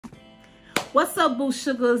What's up, Boo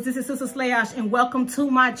Sugars? This is Sister Slayosh, and welcome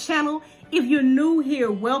to my channel. If you're new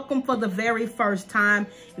here, welcome for the very first time.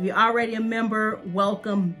 If you're already a member,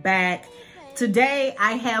 welcome back. Today,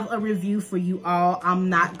 I have a review for you all. I'm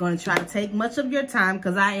not going to try to take much of your time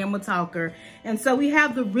because I am a talker. And so we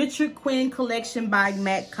have the Richard Quinn collection by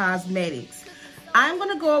MAC Cosmetics. I'm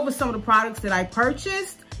going to go over some of the products that I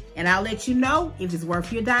purchased, and I'll let you know if it's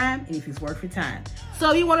worth your dime and if it's worth your time. So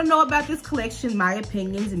if you want to know about this collection, my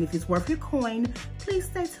opinions, and if it's worth your coin, please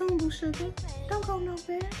stay tuned, Boo Sugar. Don't go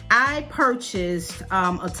nowhere. I purchased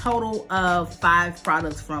a total of 5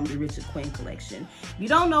 products from the Richard Quinn collection. If you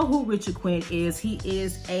don't know who Richard Quinn is, he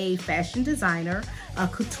is a fashion designer, a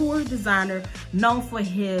couture designer known for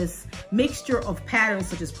his mixture of patterns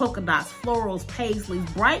such as polka dots, florals,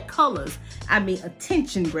 paisleys, bright colors. I mean,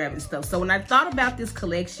 attention-grabbing stuff. So when I thought about this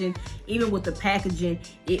collection, even with the packaging,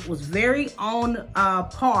 it was very on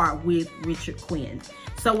par with Richard Quinn.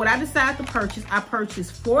 So what I decided to purchase, I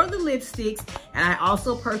purchased 4 of the lipsticks, and I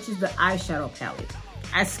also purchased the eyeshadow palette.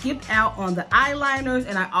 I skipped out on the eyeliners,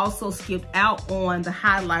 and I also skipped out on the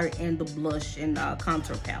highlighter and the blush and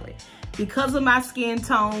contour palette. Because of my skin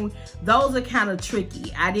tone, those are kind of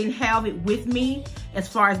tricky. I didn't have it with me as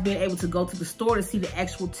far as being able to go to the store to see the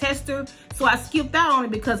actual tester. So I skipped out on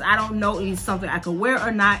it because I don't know if it's something I could wear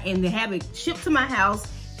or not, and to have it shipped to my house,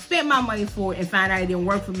 spent my money for it, and find out it didn't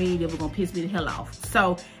work for me, they were gonna piss me the hell off.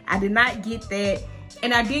 So I did not get that,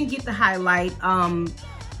 and I didn't get the highlight. I'm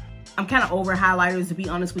kind of over highlighters, to be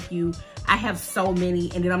honest with you. I have so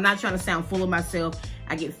many, and then I'm not trying to sound full of myself.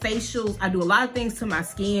 I get facials. I do a lot of things to my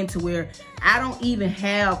skin to where I don't even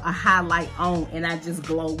have a highlight on, and I just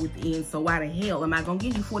glow within. So why the hell am I gonna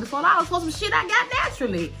give you $44 for some shit I got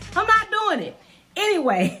naturally? I'm not doing it.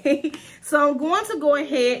 Anyway, so I'm going to go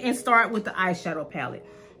ahead and start with the eyeshadow palette.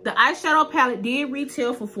 The eyeshadow palette did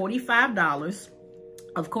retail for $45.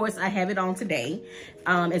 Of course, I have it on today.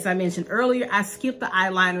 As I mentioned earlier, I skipped the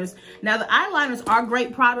eyeliners. Now, the eyeliners are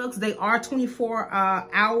great products. They are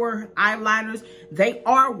 24-hour eyeliners. They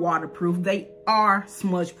are waterproof. They are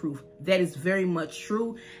smudge-proof. That is very much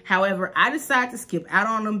true. However, I decided to skip out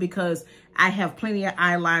on them because I have plenty of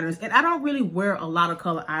eyeliners, and I don't really wear a lot of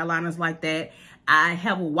color eyeliners like that. I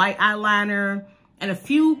have a white eyeliner and a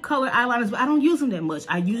few color eyeliners, but I don't use them that much.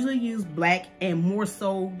 I usually use black, and more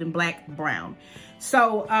so than black, brown.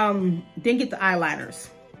 So, didn't get the eyeliners.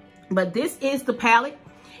 But this is the palette.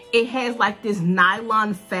 It has like this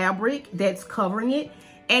nylon fabric that's covering it.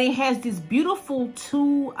 And it has this beautiful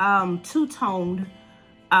two-toned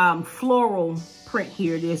floral print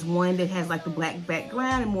here. There's one that has like the black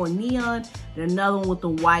background and more neon. And another one with the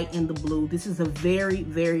white and the blue. This is a very,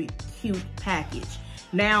 very cute package.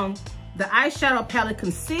 Now, the eyeshadow palette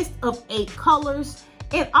consists of 8 colors,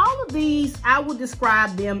 and all of these, I would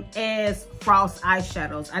describe them as frost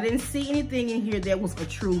eyeshadows. I didn't see anything in here that was a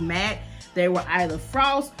true matte. They were either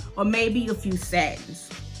frost or maybe a few satins.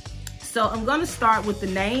 So I'm gonna start with the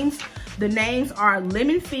names. The names are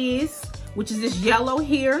Lemon Fizz, which is this yellow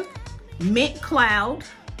here, Mint Cloud,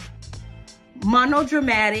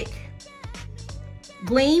 Monodramatic,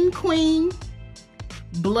 Gleam Queen,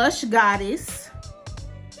 Blush Goddess,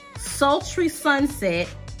 Sultry Sunset,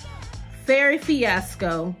 Fairy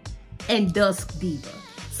Fiasco, and Dusk Diva.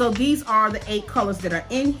 So these are the 8 colors that are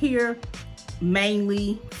in here,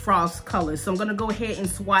 mainly frost colors. So I'm gonna go ahead and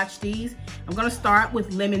swatch these. I'm gonna start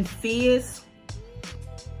with Lemon Fizz.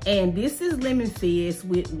 And this is Lemon Fizz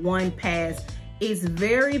with 1 pass. It's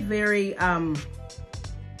very, very, kind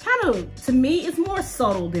of, to me, it's more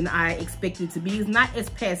subtle than I expected it to be. It's not as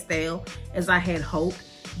pastel as I had hoped.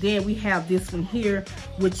 Then we have this one here,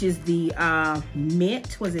 which is the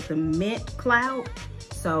mint. Was it the Mint Cloud?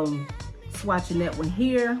 So swatching that one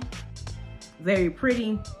here. Very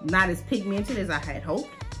pretty, not as pigmented as I had hoped.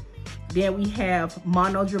 Then we have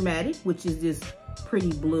Monodramatic, which is this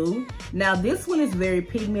pretty blue. Now this one is very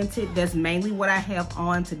pigmented. That's mainly what I have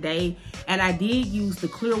on today. And I did use the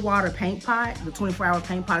Clearwater paint pot. The 24-hour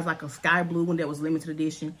paint pot is like a sky blue one that was limited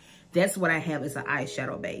edition. That's what I have as an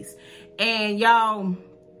eyeshadow base. And y'all,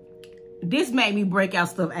 this made me break out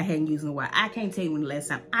stuff I hadn't used in a while. I can't tell you when the last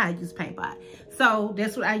time I used paint pot. So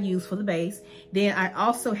that's what I use for the base. Then I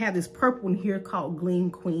also have this purple one here called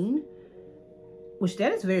Gleam Queen, which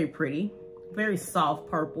that is very pretty. Very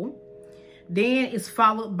soft purple. Then it's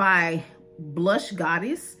followed by Blush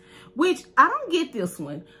Goddess, which I don't get this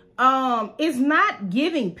one. It's not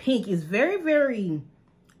giving pink. It's very, very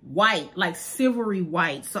white, like silvery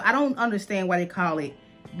white. So I don't understand why they call it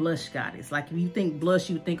Blush Goddess. Like if you think blush,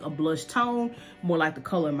 you think a blush tone, more like the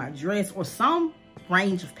color of my dress or some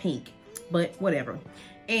range of pink, but whatever.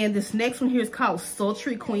 And this next one here is called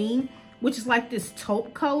Sultry Queen, which is like this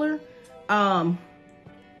taupe color.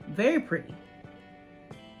 Very pretty.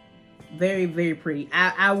 Very, very pretty.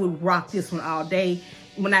 I would rock this one all day.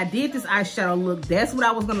 When I did this eyeshadow look, that's what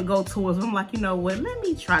I was gonna go towards. I'm like, you know what, let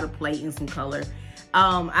me try to play in some color.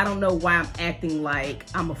 I don't know why I'm acting like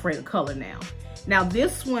I'm afraid of color now. Now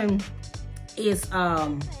this one is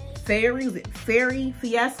Fairy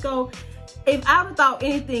Fiasco. If I would have thought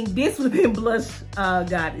anything, this would have been Blush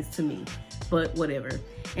Goddess to me, but whatever.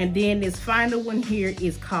 And then this final one here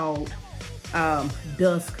is called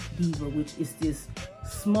Dusk Diva, which is this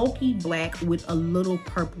smoky black with a little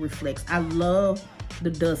purple reflex. I love the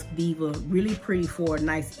Dusk Diva, really pretty for a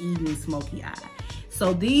nice evening smoky eye.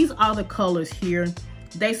 So these are the colors here.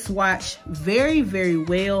 They swatch very, very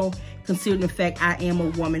well, considering the fact I am a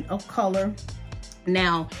woman of color.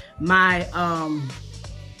 Now, my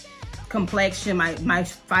complexion, my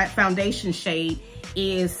foundation shade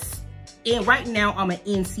is, right now I'm an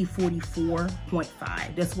NC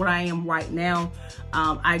 44.5. That's what I am right now.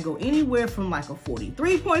 I go anywhere from like a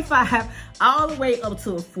 43.5 all the way up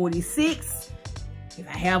to a 46. If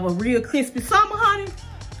I have a real crispy summer, honey,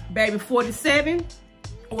 baby, 47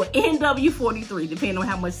 or NW 43, depending on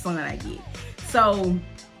how much sun I get. So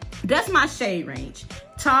that's my shade range.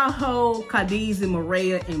 Tahoe, Cadiz, and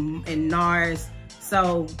Maria, and NARS.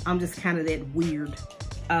 So I'm just kind of that weird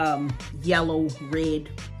yellow, red,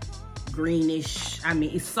 greenish. I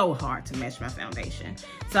mean, it's so hard to match my foundation.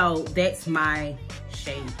 So that's my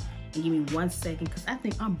shade. And give me 1 second, because I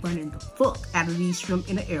think I'm burning the fuck out of these shrimp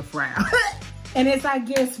in the air fryer. And as I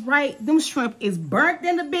guess right, them shrimp is burnt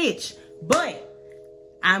in the bitch. But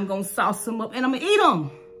I'm gonna sauce them up and I'm gonna eat them.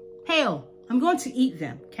 Hell, I'm going to eat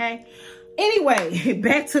them, okay? Anyway,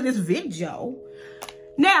 back to this video.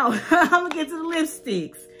 Now, I'm gonna get to the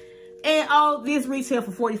lipsticks. And all this retail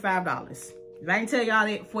for $45. If I can tell y'all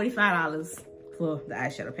that, $45 for the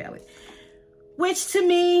eyeshadow palette. Which to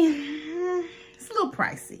me, it's a little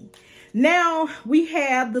pricey. Now, we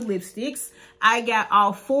have the lipsticks. I got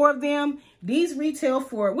all 4 of them. These retail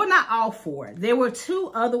for, well, not all 4. There were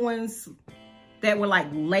 2 other ones that were like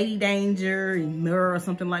Lady Danger and Mirror or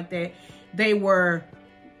something like that. They were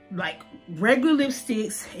like regular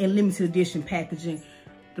lipsticks and limited edition packaging.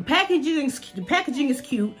 The packaging is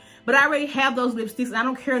cute, but I already have those lipsticks. I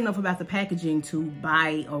don't care enough about the packaging to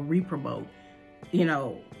buy or re-promote, you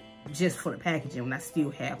know, just for the packaging when I still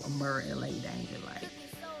have a Mirror and Lady Danger. Like,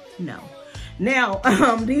 no. Now,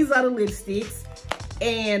 these are the lipsticks,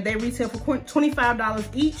 and they retail for $25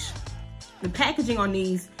 each. The packaging on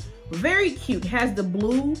these, very cute. It has the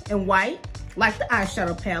blue and white, like the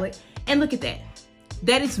eyeshadow palette. And look at that.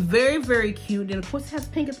 That is very, very cute. And of course, it has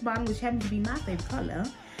pink at the bottom, which happens to be my favorite color.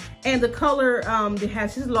 And the color, it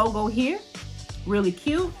has his logo here. Really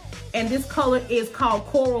cute. And this color is called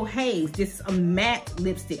Coral Haze. This is a matte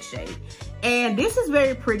lipstick shade. And this is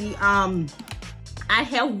very pretty. I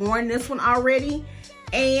have worn this one already.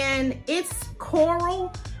 And it's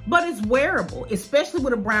coral, but it's wearable, especially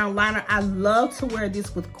with a brown liner. I love to wear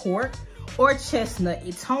this with cork or chestnut.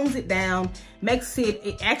 It tones it down, makes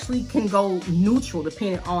it actually can go neutral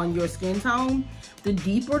depending on your skin tone. The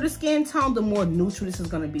deeper the skin tone, the more neutral this is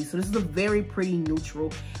gonna be. So this is a very pretty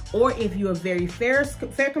neutral. Or if you're very fair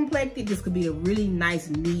complected, this could be a really nice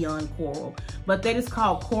neon coral. But that is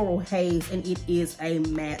called Coral Haze, and it is a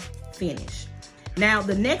matte finish. Now,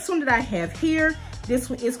 the next one that I have here, this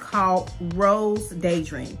one is called Rose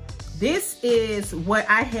Daydream. This is what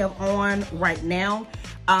I have on right now.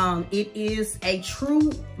 It is a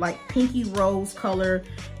true like pinky rose color,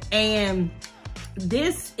 and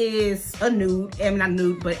this is a nude, I mean not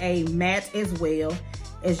nude, but a matte as well.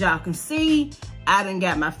 As y'all can see, I done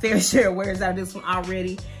got my fair share of wears out of this one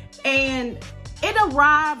already, and it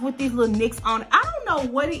arrived with these little nicks on it. I don't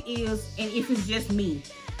know what it is and if it's just me,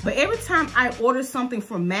 but every time I order something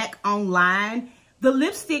from MAC online, the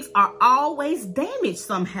lipsticks are always damaged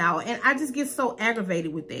somehow, and I just get so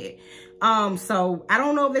aggravated with that. So I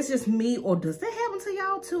don't know if it's just me, or does that happen to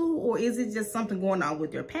y'all too? Or is it just something going on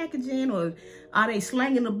with their packaging? Or are they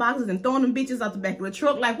slanging the boxes and throwing them bitches out the back of the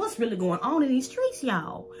truck? Like, what's really going on in these streets,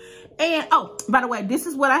 y'all? And, oh, by the way, this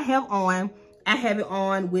is what I have on. I have it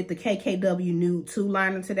on with the KKW Nude 2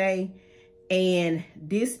 liner today. And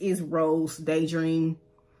this is Rose Daydream.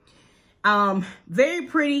 Very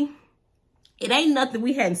pretty. It ain't nothing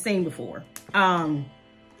we hadn't seen before.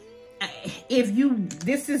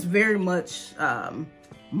 This is very much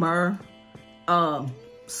myrrh,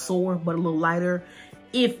 sour, but a little lighter.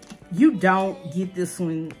 If you don't get this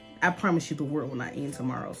one, I promise you the world will not end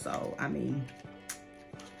tomorrow. So, I mean,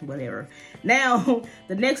 whatever. Now,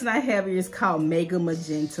 the next one I have here is called Mega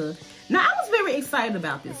Magenta. Now, I was very excited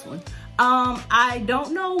about this one. I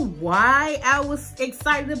don't know why I was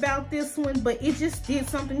excited about this one, but it just did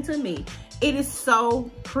something to me. It is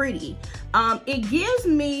so pretty. It gives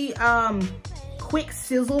me quick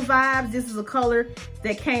sizzle vibes. This is a color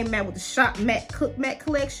that came out with the Shop Matte Cook Matte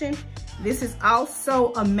collection. This is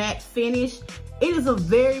also a matte finish. It is a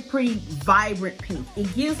very pretty, vibrant pink.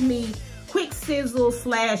 It gives me quick sizzle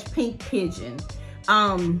 / pink pigeon.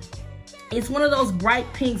 It's one of those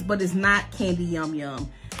bright pinks, but it's not Candy Yum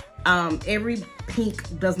Yum. Every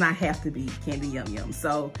pink does not have to be Candy Yum Yum.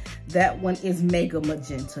 So that one is Mega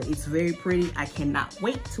Magenta. It's very pretty. I cannot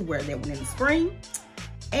wait to wear that one in the spring.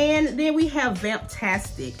 And then we have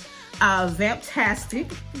Vamptastic.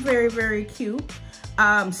 Vamptastic, very, very cute.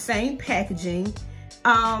 Same packaging.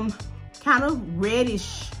 Kind of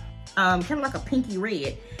reddish, kind of like a pinky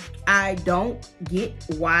red. I don't get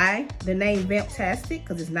why the name Vamptastic,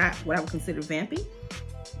 because it's not what I would consider vampy.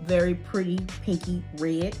 Very pretty pinky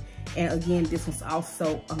red. And again, this one's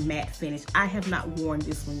also a matte finish. I have not worn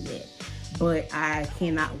this one yet, but I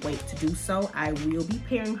cannot wait to do so. I will be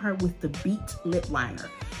pairing her with the Beat lip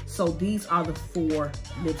liner. So these are the 4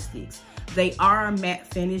 lipsticks. They are a matte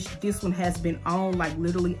finish. This one has been on like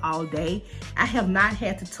literally all day. I have not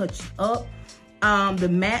had to touch it up. The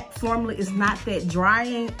matte formula is not that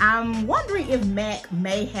drying. I'm wondering if MAC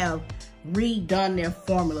may have redone their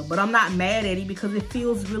formula, but I'm not mad at it because it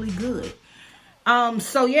feels really good.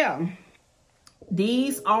 So yeah,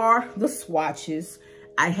 these are the swatches.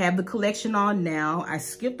 I have the collection on now. I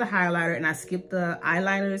skipped the highlighter and I skipped the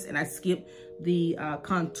eyeliners and I skipped the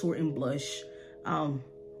contour and blush.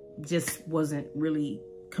 Just wasn't really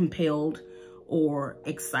compelled or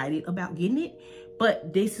excited about getting it.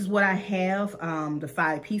 But this is what I have, the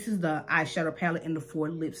 5 pieces, the eyeshadow palette, and the 4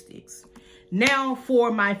 lipsticks. Now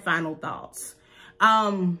for my final thoughts.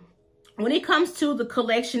 When it comes to the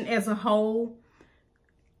collection as a whole,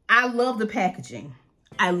 I love the packaging.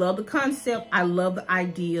 I love the concept. I love the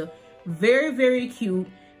idea. Very, very cute,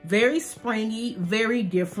 very springy, very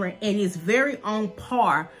different, and it's very on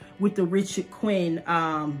par with the Richard Quinn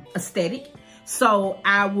aesthetic. So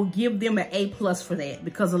I will give them an A+ for that,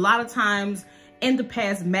 because a lot of times in the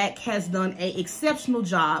past, MAC has done an exceptional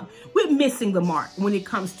job with missing the mark when it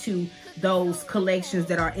comes to those collections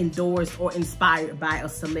that are endorsed or inspired by a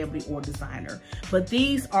celebrity or designer. But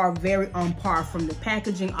these are very on par from the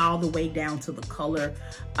packaging all the way down to the color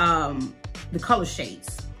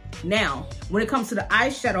shades. Now, when it comes to the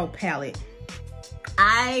eyeshadow palette,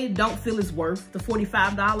 I don't feel it's worth the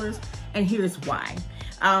 $45, and here's why.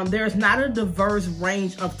 There's not a diverse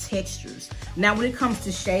range of textures. Now, when it comes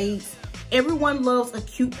to shades, everyone loves a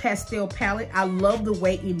cute pastel palette. I love the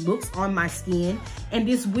way it looks on my skin, and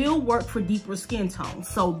this will work for deeper skin tones.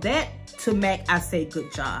 So that, to MAC, I say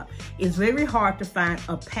good job. It's very hard to find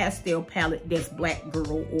a pastel palette that's black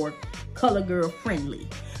girl or color girl friendly.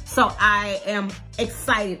 So I am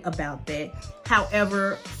excited about that.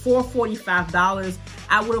 However, for $45,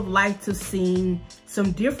 I would have liked to have seen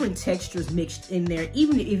some different textures mixed in there,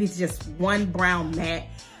 even if it's just one brown matte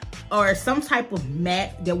or some type of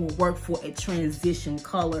matte that will work for a transition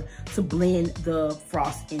color to blend the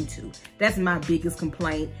frost into. That's my biggest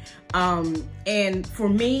complaint. And for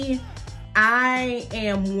me, I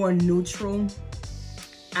am more neutral.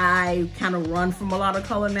 I kind of run from a lot of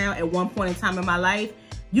color now. At one point in time in my life,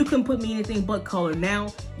 you couldn't put me anything but color.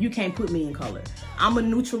 Now, you can't put me in color. I'm a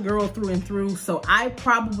neutral girl through and through, so I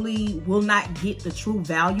probably will not get the true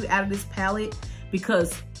value out of this palette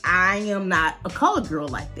because I am not a color girl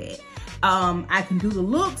like that. I can do the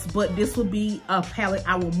looks, but this will be a palette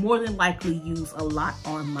I will more than likely use a lot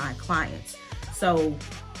on my clients. So,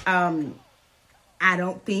 I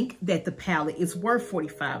don't think that the palette is worth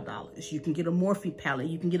 $45. You can get a Morphe palette,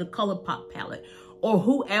 you can get a ColourPop palette, or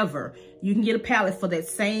whoever. You can get a palette for that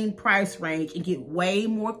same price range and get way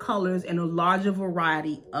more colors and a larger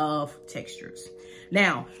variety of textures.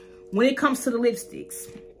 Now, when it comes to the lipsticks,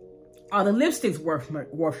 are the lipsticks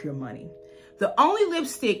worth your money? The only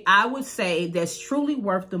lipstick I would say that's truly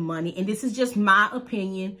worth the money, and this is just my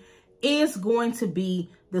opinion, is going to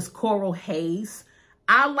be this Coral Haze.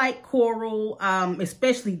 I like coral,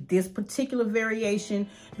 especially this particular variation,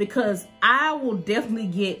 because I will definitely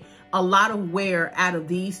get a lot of wear out of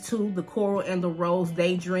these two, the Coral and the Rose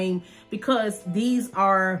Daydream, because these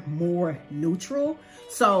are more neutral.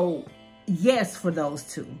 So yes, for those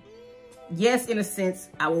two. Yes, in a sense,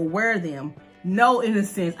 I will wear them. No, in a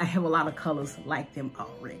sense, I have a lot of colors like them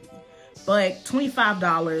already. But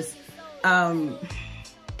 $25,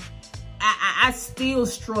 I still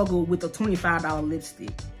struggle with a $25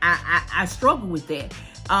 lipstick. I struggle with that.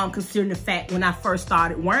 Considering the fact when I first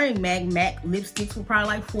started wearing MAC lipsticks were probably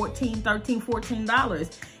like $14, $13,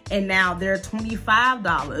 $14. and now they're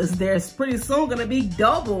 $25. They're pretty soon gonna be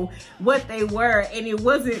double what they were, and it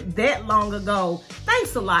wasn't that long ago.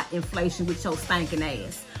 Thanks a lot, inflation, with your stinking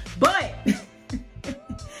ass. But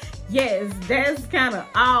yes, that's kind of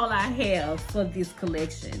all I have for this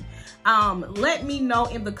collection. Let me know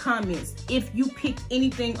in the comments if you picked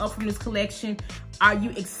anything up from this collection. Are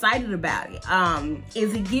you excited about it?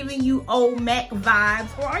 Is it giving you old Mac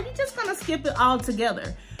vibes, or are you just gonna skip it all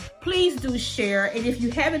together? Please do share, and if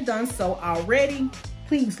you haven't done so already,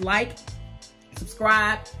 please like,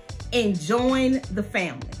 subscribe, and join the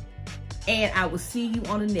family. And I will see you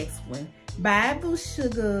on the next one. Bye, boo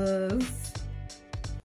sugars.